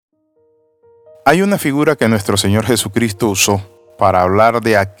Hay una figura que nuestro Señor Jesucristo usó para hablar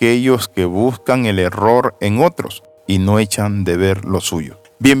de aquellos que buscan el error en otros y no echan de ver lo suyo.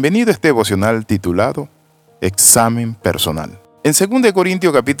 Bienvenido a este devocional titulado Examen Personal. En 2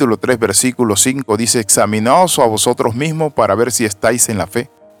 Corintios capítulo 3, versículo 5 dice: examinaos a vosotros mismos para ver si estáis en la fe.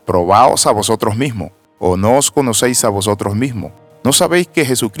 Probaos a vosotros mismos, o no os conocéis a vosotros mismos. ¿No sabéis que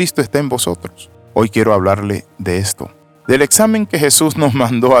Jesucristo está en vosotros? Hoy quiero hablarle de esto. Del examen que Jesús nos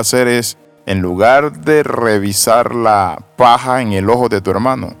mandó a hacer es: en lugar de revisar la paja en el ojo de tu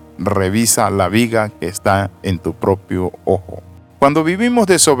hermano, revisa la viga que está en tu propio ojo. Cuando vivimos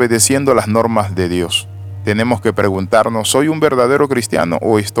desobedeciendo las normas de Dios, tenemos que preguntarnos: ¿soy un verdadero cristiano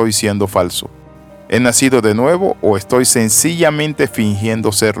o estoy siendo falso? ¿He nacido de nuevo o estoy sencillamente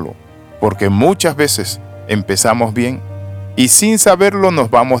fingiendo serlo? Porque muchas veces empezamos bien y sin saberlo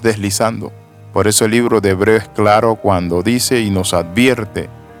nos vamos deslizando. Por eso el libro de Hebreos es claro cuando dice y nos advierte.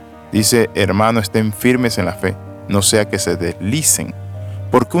 Dice: hermanos, estén firmes en la fe, no sea que se deslicen.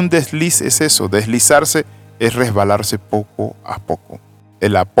 Porque un desliz es eso, deslizarse es resbalarse poco a poco.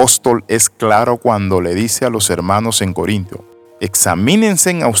 El apóstol es claro cuando le dice a los hermanos en Corinto: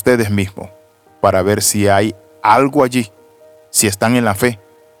 examínense a ustedes mismos para ver si hay algo allí, si están en la fe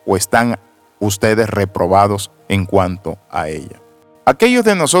o están ustedes reprobados en cuanto a ella. Aquellos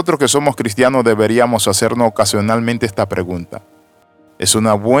de nosotros que somos cristianos deberíamos hacernos ocasionalmente esta pregunta. Es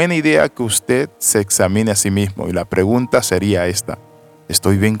una buena idea que usted se examine a sí mismo y la pregunta sería esta: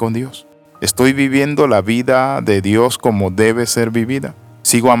 ¿estoy bien con Dios? ¿Estoy viviendo la vida de Dios como debe ser vivida?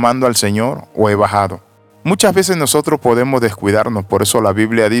 ¿Sigo amando al Señor o he bajado? Muchas veces nosotros podemos descuidarnos, por eso la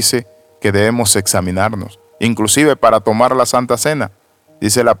Biblia dice que debemos examinarnos, inclusive para tomar la Santa Cena.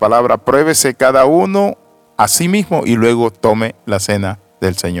 Dice la palabra: pruébese cada uno a sí mismo y luego tome la cena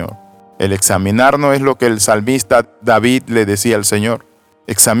del Señor. El examinarnos es lo que el salmista David le decía al Señor: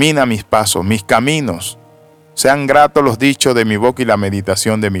 examina mis pasos, mis caminos. Sean gratos los dichos de mi boca y la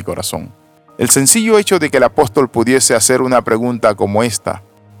meditación de mi corazón. El sencillo hecho de que el apóstol pudiese hacer una pregunta como esta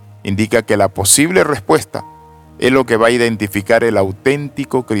indica que la posible respuesta es lo que va a identificar el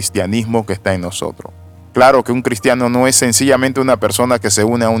auténtico cristianismo que está en nosotros. Claro que un cristiano no es sencillamente una persona que se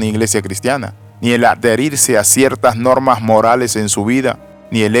une a una iglesia cristiana, ni el adherirse a ciertas normas morales en su vida,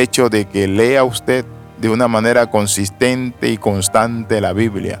 ni el hecho de que lea usted de una manera consistente y constante la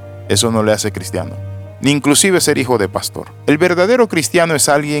Biblia. Eso no le hace cristiano, ni inclusive ser hijo de pastor. El verdadero cristiano es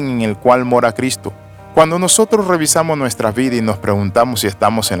alguien en el cual mora Cristo. Cuando nosotros revisamos nuestra vida y nos preguntamos si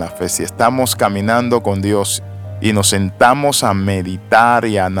estamos en la fe, si estamos caminando con Dios, y nos sentamos a meditar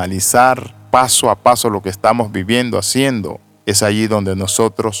y a analizar paso a paso lo que estamos viviendo, haciendo, es allí donde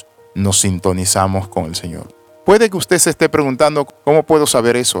nosotros nos sintonizamos con el Señor. Puede que usted se esté preguntando: ¿cómo puedo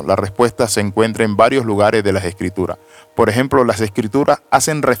saber eso? La respuesta se encuentra en varios lugares de las Escrituras. Por ejemplo, las Escrituras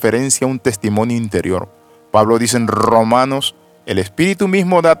hacen referencia a un testimonio interior. Pablo dice en Romanos: el Espíritu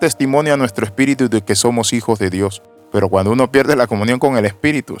mismo da testimonio a nuestro espíritu de que somos hijos de Dios. Pero cuando uno pierde la comunión con el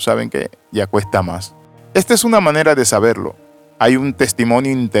Espíritu, saben que ya cuesta más. Esta es una manera de saberlo. Hay un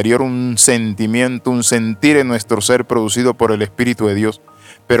testimonio interior, un sentimiento, un sentir en nuestro ser producido por el Espíritu de Dios.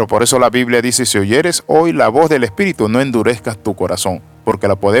 Pero por eso la Biblia dice: si oyeres hoy la voz del Espíritu, no endurezcas tu corazón, porque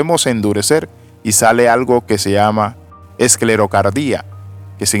la podemos endurecer y sale algo que se llama esclerocardía,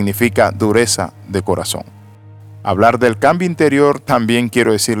 que significa dureza de corazón. Hablar del cambio interior, también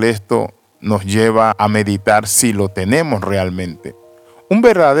quiero decirle esto, nos lleva a meditar si lo tenemos realmente. Un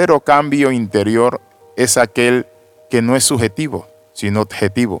verdadero cambio interior es aquel que no es subjetivo, sino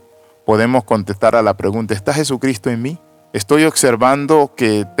objetivo. Podemos contestar a la pregunta: ¿está Jesucristo en mí? ¿Estoy observando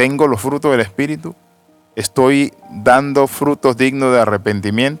que tengo los frutos del Espíritu? ¿Estoy dando frutos dignos de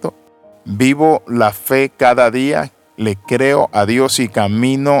arrepentimiento? ¿Vivo la fe cada día? ¿Le creo a Dios y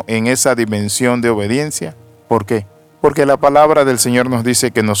camino en esa dimensión de obediencia? ¿Por qué? Porque la palabra del Señor nos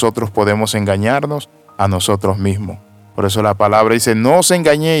dice que nosotros podemos engañarnos a nosotros mismos. Por eso la palabra dice: no os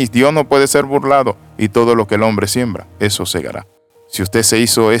engañéis, Dios no puede ser burlado, y todo lo que el hombre siembra, eso segará. Si usted se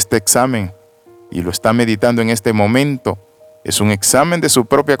hizo este examen y lo está meditando en este momento, es un examen de su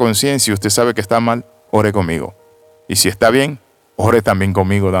propia conciencia y usted sabe que está mal, ore conmigo. Y si está bien, ore también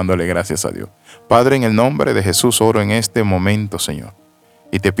conmigo dándole gracias a Dios. Padre, en el nombre de Jesús oro en este momento, Señor.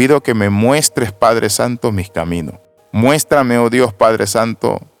 Y te pido que me muestres, Padre Santo, mis caminos. Muéstrame, oh Dios, Padre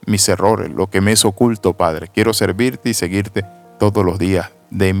Santo, mis errores, lo que me es oculto, Padre. Quiero servirte y seguirte todos los días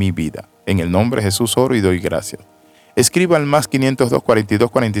de mi vida. En el nombre de Jesús oro y doy gracias. Escriba al más 502 42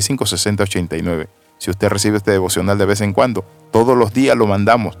 45 60 89. Si usted recibe este devocional de vez en cuando, todos los días lo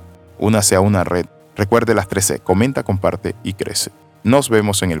mandamos. Únase a una red. Recuerde las 13. Comenta, comparte y crece. Nos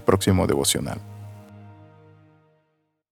vemos en el próximo devocional.